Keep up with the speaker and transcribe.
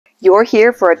You're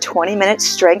here for a 20-minute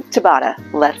strength Tabata.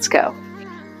 Let's go.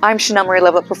 I'm Chanel Marie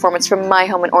Level Up Performance from my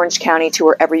home in Orange County to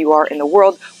wherever you are in the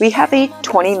world. We have a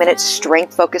 20-minute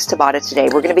strength-focused Tabata today.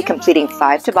 We're going to be completing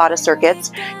 5 Tabata circuits.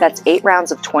 That's 8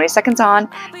 rounds of 20 seconds on,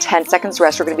 10 seconds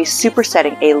rest. We're going to be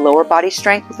supersetting a lower body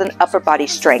strength with an upper body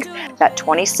strength. That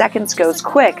 20 seconds goes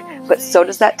quick, but so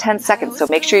does that 10 seconds. So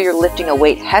make sure you're lifting a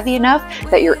weight heavy enough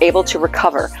that you're able to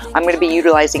recover. I'm going to be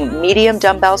utilizing medium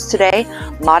dumbbells today.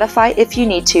 Modify if you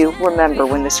need to. Remember,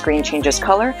 when the screen changes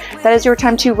color, that is your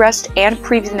time to rest and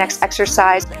preview the next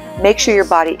exercise. Make sure your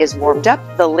body is warmed up.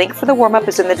 The link for the warm-up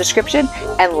is in the description,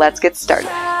 and let's get started.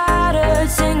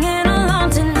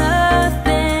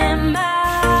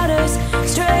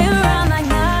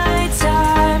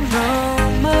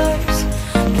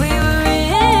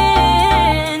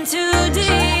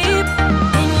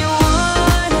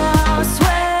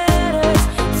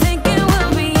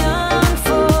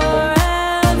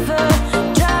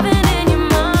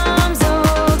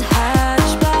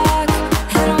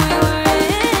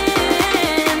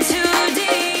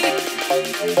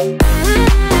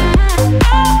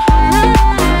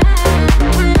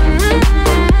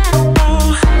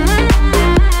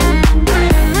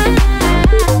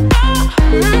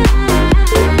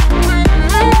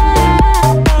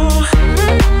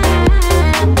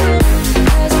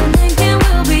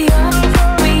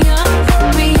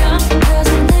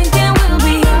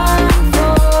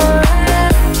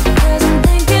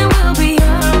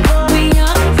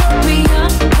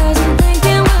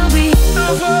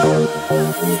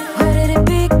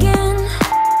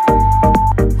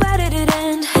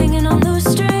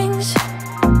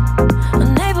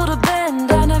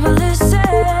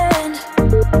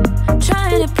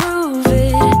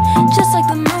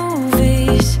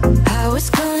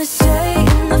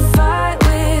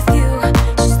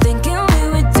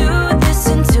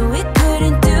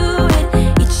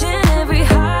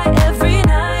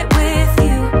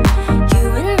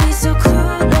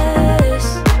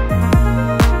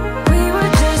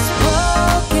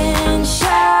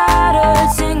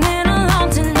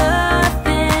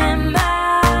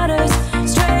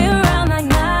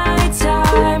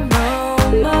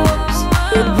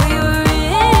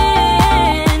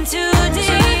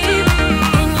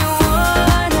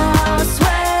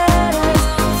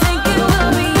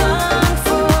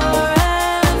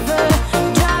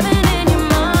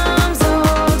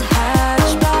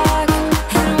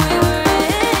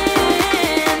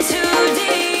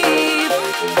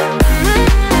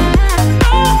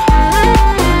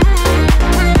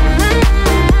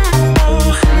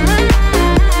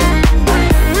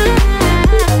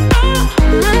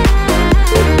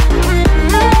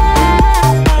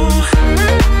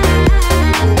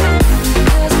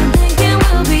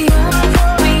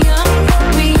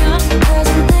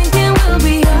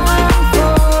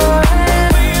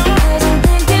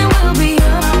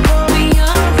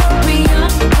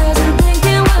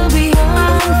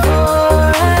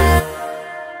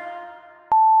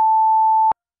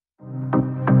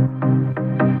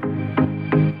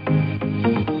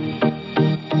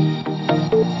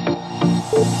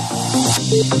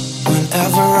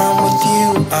 Whenever I'm with you,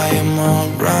 I am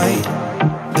alright.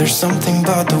 There's something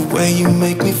about the way you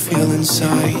make me feel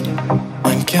inside.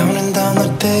 I'm counting down the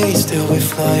days till we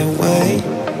fly away,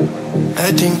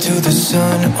 heading to the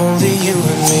sun, only you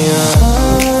and me.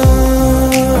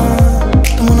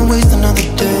 Don't wanna waste another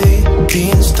day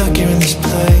being stuck here in this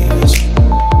place.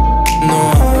 No,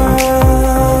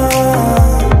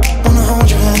 wanna hold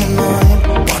your hand in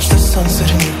mine, watch the sunset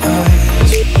in your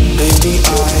eyes. Baby, I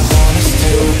want us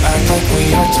to act like we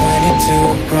are 22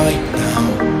 right now.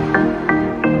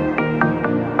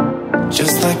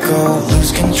 Just let go,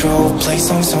 lose control, play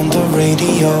songs on the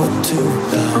radio too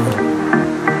loud.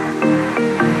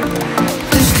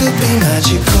 This could be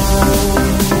magical.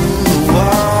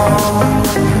 Whoa,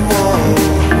 whoa.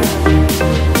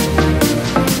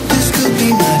 This could be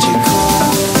magical.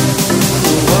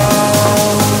 Whoa,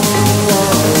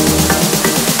 whoa.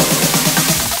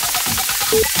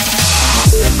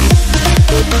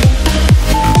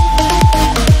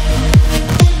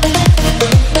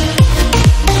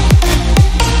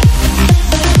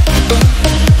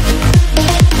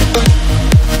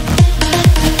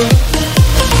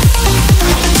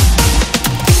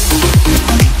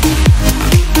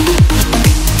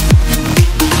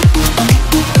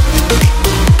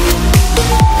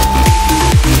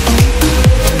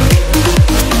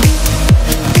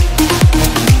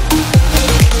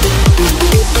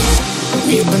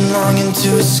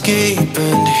 To escape,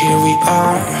 and here we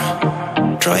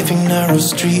are, driving narrow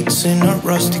streets in a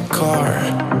rusty car,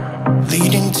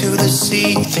 leading to the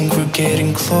sea. Think we're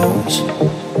getting close.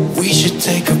 We should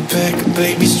take a pic.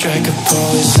 strike a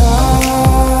pose.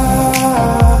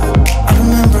 I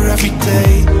remember every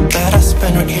day that I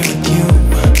spent right here with you.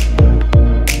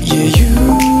 Yeah, you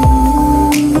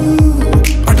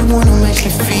are the one who makes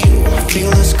me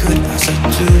feel as good as I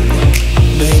do.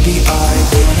 Baby, I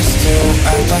wanna still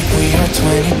act like we are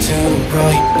 22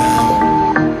 right now.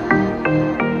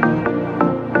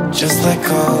 Just let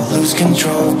go, lose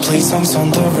control, play songs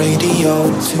on the radio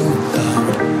too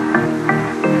loud.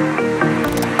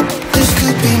 This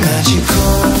could be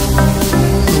magical.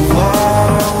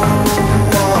 Whoa,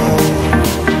 whoa.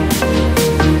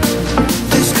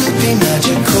 This could be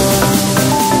magical.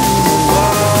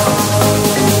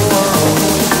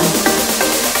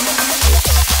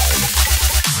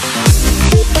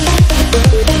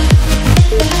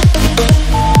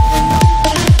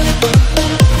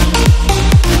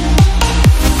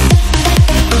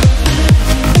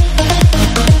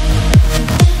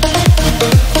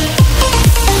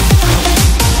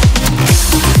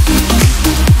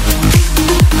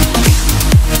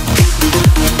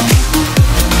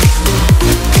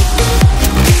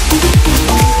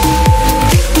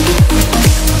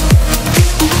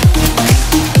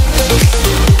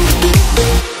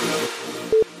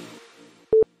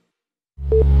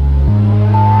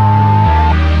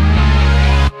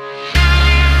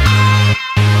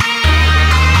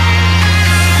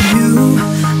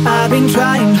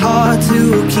 Trying hard to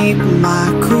keep my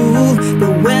cool,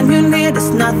 but when you're near,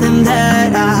 there's nothing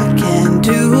that I can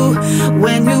do.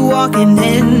 When you're walking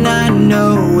in, I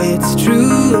know it's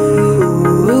true.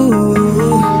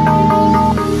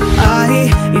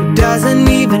 It doesn't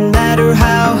even matter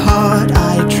how hard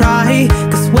I try,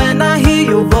 'cause when I hear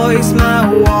your voice, my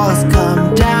walls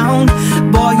come down.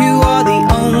 Boy, you are the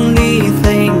only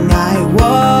thing I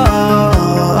want.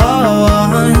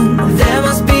 There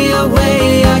must be a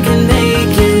way I can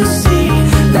make you see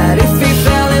that if we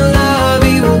fell in love,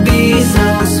 it will be so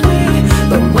sweet.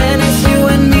 But when it's you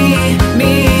and me,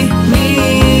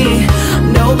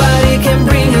 nobody can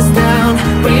bring us down,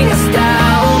 bring us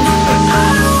down. But I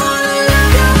don't wanna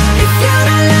love you if you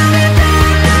don't love me back,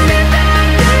 love me back,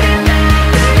 love me back,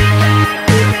 love me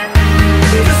back.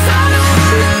 'Cause I don't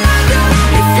wanna love you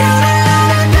if you don't love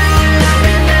me back, love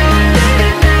me back, love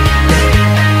me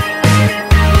back, love me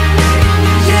back.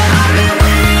 Yeah, I've been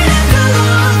waiting so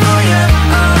long for you.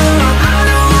 I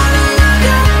don't wanna love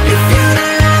you if you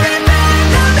don't love me back,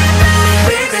 love me back,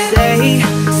 baby.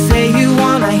 Say you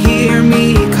wanna hear me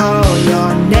call your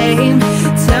name.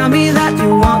 Tell me that you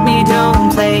want me, don't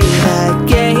play that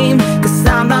game. 'Cause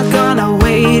I'm not gonna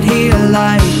wait here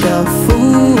like a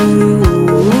fool.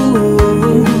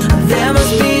 There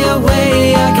must be a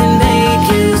way I can make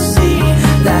you see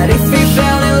that if we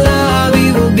fell in love,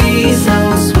 it will be so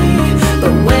sweet.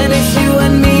 But when it's you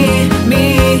and me,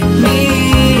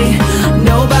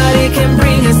 nobody can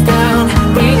bring us down,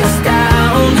 bring us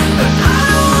down. But I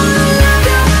don't wanna love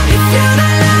you if you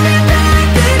don't love me back,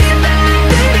 baby, back,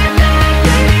 baby, back,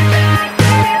 baby, back,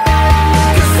 baby, back.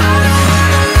 'Cause I don't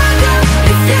wanna love you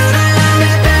if you don't love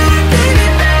me back, baby,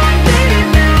 back, baby,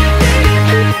 back, baby,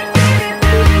 back, baby,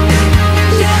 back.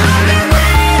 Yeah, I've been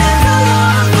waiting so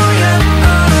long for you.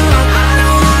 I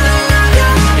don't wanna love you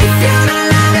if you don't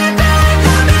love me back,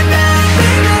 love me back,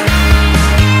 baby.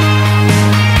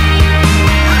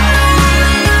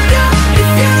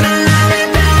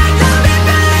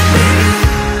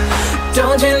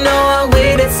 Don't you know I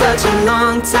waited such a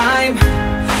long time?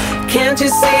 Can't you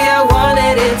see I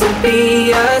wanted it to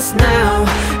be us now?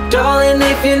 Darling,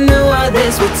 if you knew how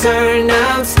this would turn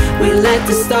out, we let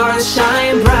the stars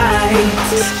shine bright.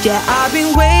 Yeah, I've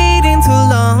been waiting too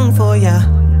long for ya.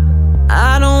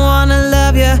 I don't wanna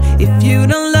love ya if you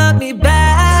don't love me back.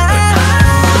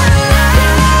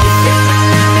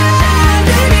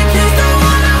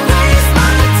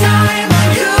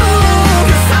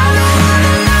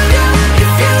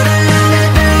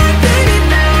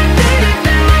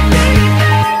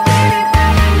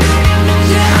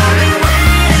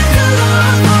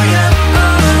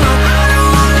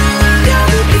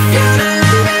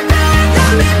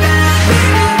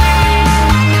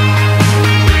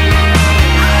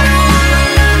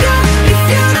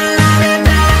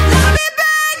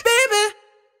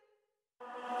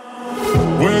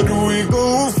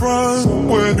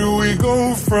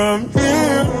 From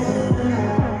here,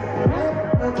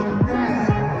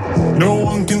 no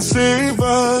one can save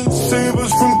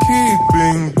us from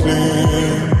keeping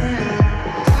clear.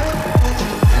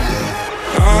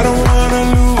 I don't wanna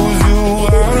lose you,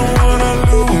 I don't wanna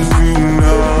lose you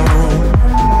now.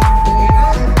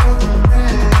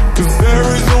 'Cause there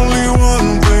is only one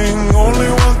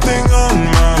thing on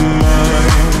my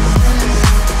mind.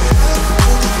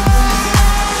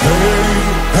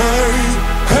 Hey,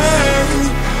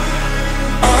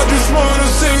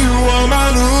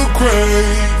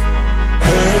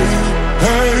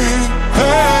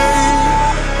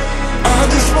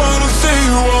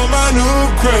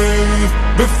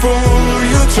 before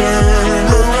you turn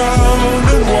around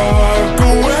and walk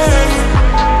away.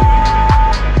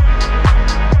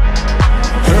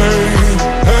 Hey,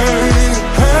 hey,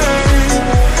 hey,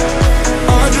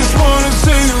 I just wanna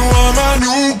say you are my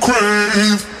new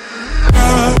crave.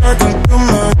 I can do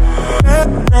my,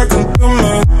 I can do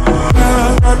my,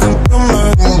 I can do my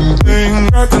own thing.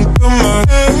 I can do my,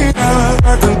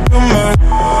 I can do my,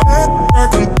 I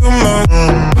can do my,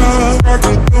 I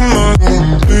can do my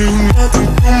own thing. I can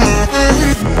do my, I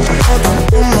can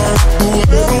do my,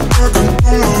 I can do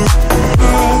my,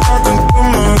 I can do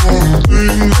my own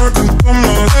thing. I can do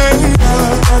my, I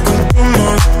can do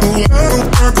my, I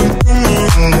can do my, I can do my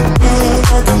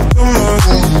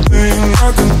own thing.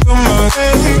 I can do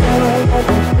my,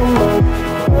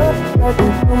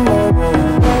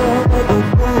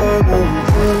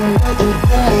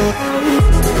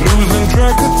 losing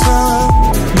track of time,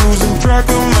 losing track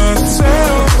of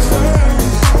myself.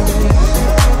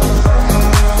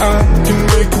 I can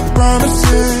make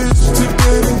promises to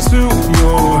get into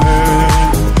your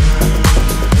head.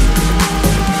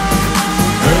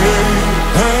 Hey,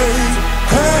 hey,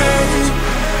 hey,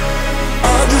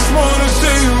 I just wanna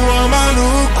say you are my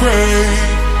new crave.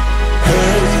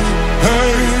 Hey,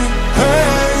 hey,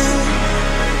 hey,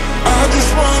 I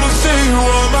just wanna say you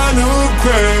are my new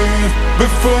crave.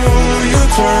 Before you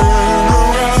turn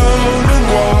around and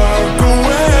walk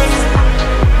away.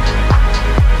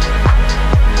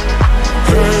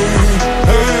 Hey,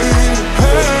 hey,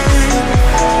 hey,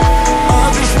 I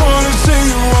just wanna say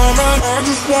you are my, I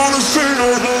just wanna say you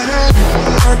are my,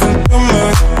 I can do my,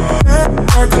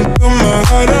 I can do my,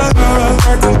 I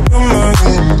can do my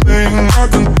own thing. I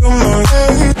can do my,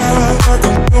 I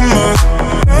can do my,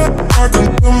 I can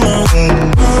do my own,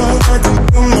 I can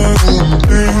do my own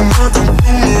thing. I can do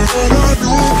my, I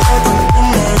do, I can do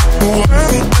my, I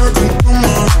can do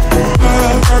my,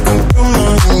 I can do my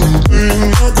own thing.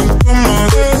 I can do my,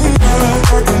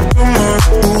 I can do my,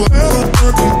 I can do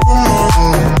my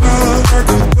own, I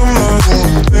can do my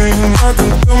own thing. I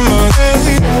can do my, I can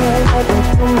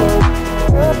do my,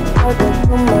 I can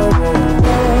do my own,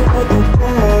 I can do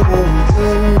my own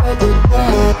thing. I can do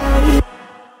my.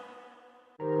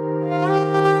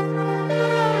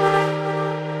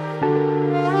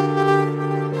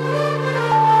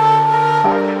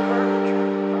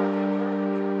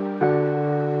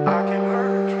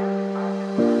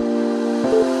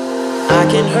 I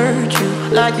can hurt you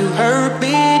like you hurt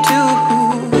me too,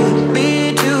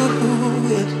 me too.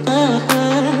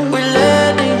 We're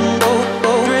letting go,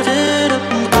 drifting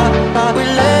apart.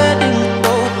 We're letting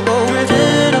go,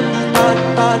 drifting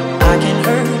apart. I can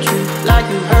hurt you like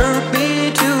you hurt me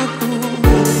too,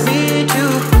 me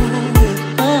too.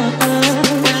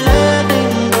 We're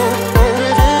letting go,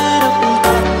 drifting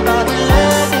apart. We're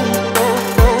letting go,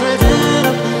 drifting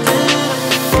apart.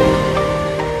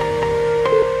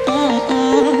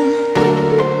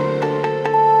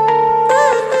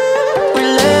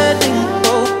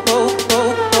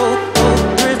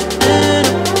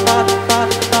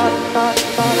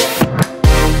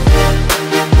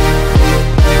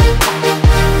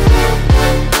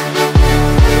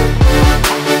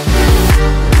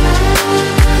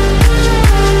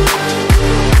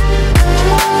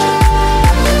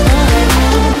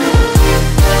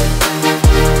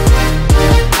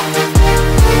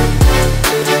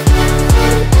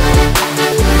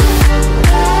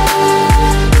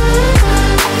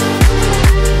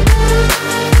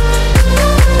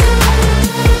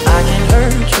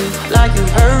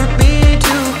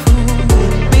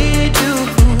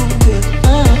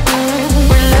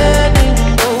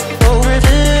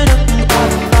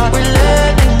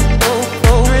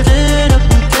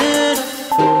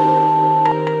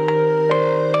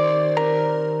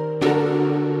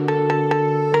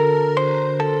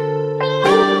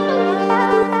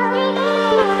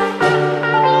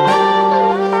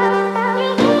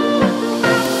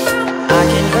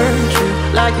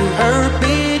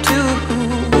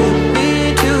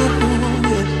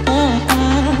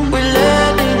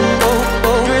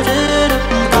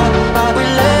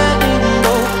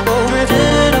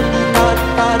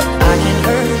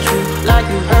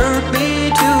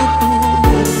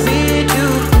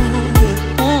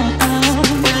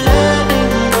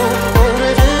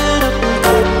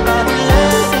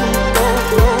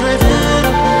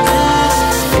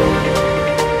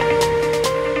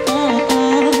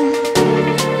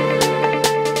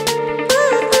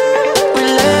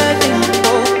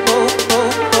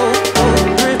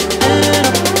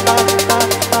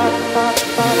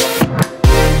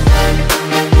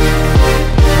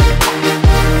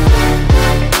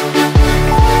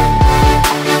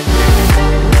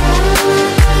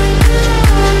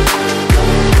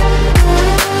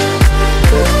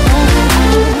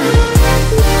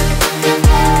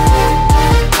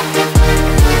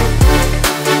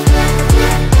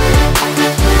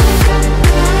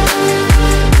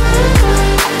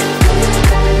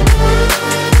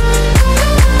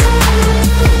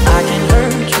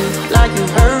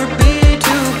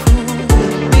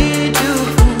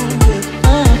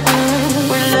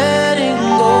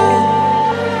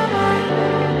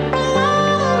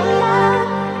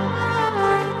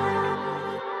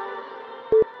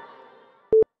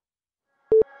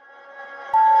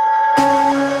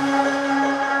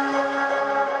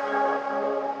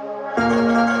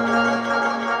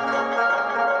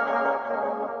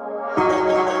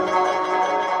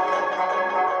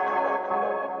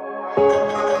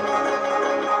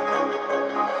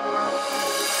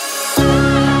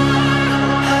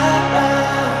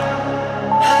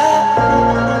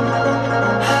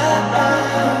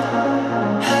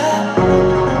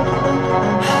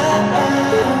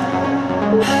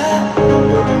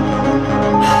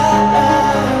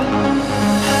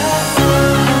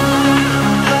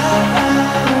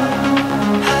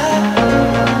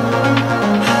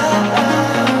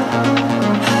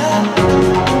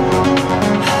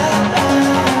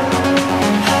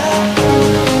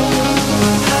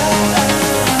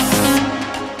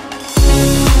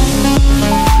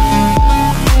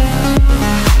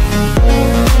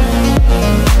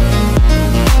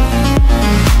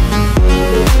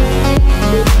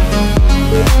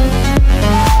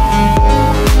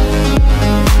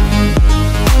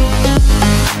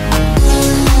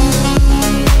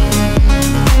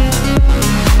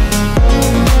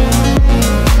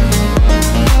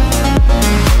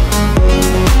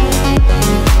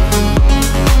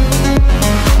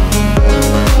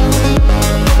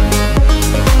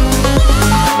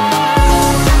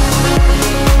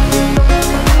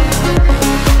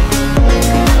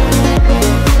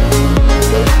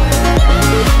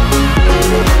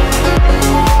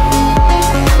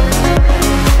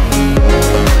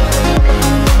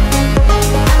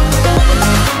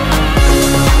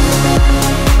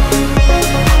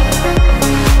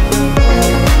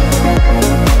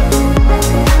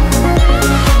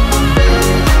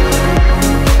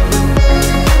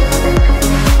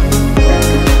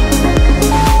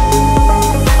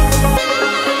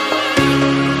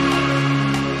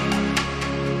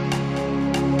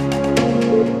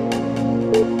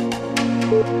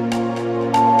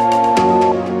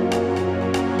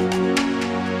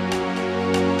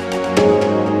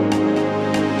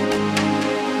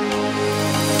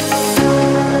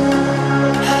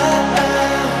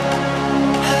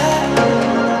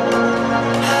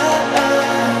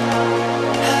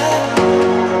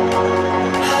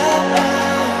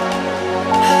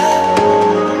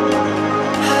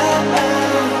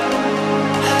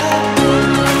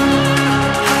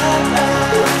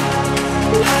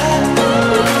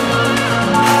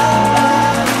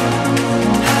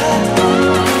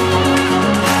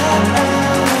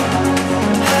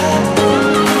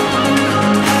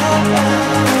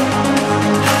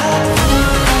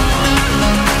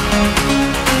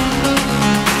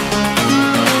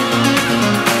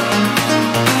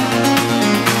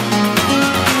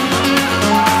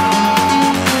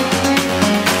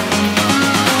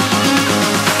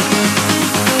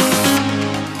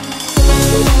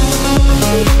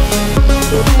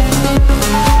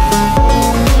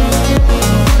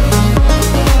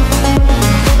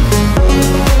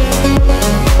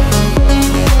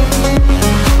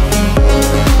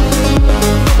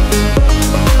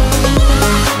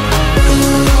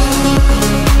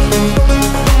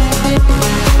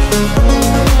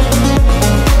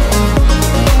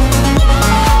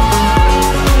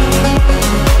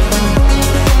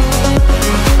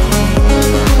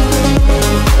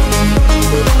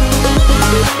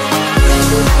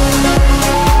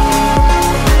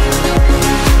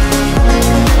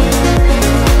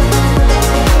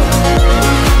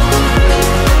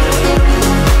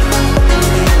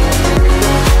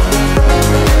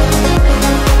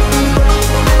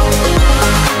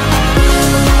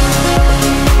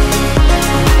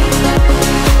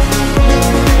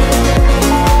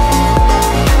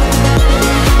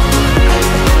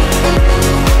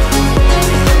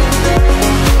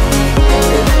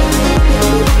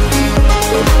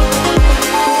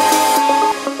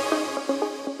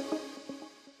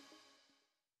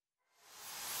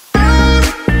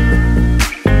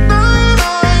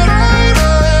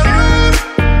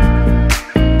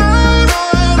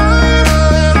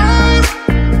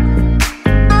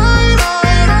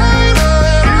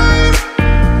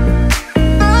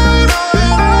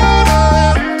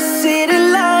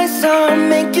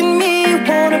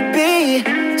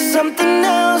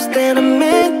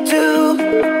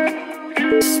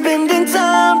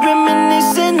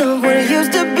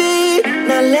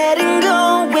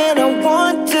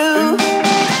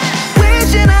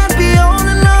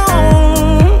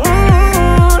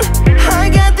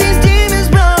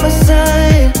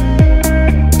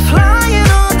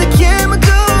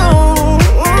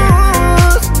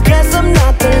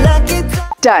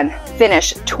 Done.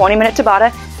 Finish. 20-minute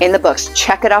Tabata in the books.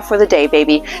 Check it off for the day,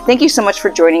 baby. Thank you so much for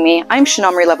joining me. I'm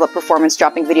Chanel Marie Level Up Performance,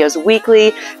 dropping videos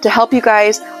weekly to help you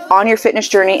guys on your fitness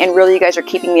journey, and really you guys are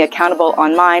keeping me accountable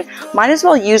on mine. Might as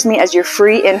well use me as your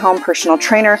free in-home personal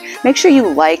trainer. Make sure you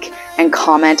like and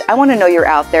comment. I want to know you're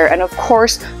out there. And of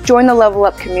course, join the Level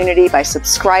Up community by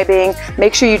subscribing.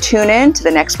 Make sure you tune in to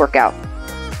the next workout.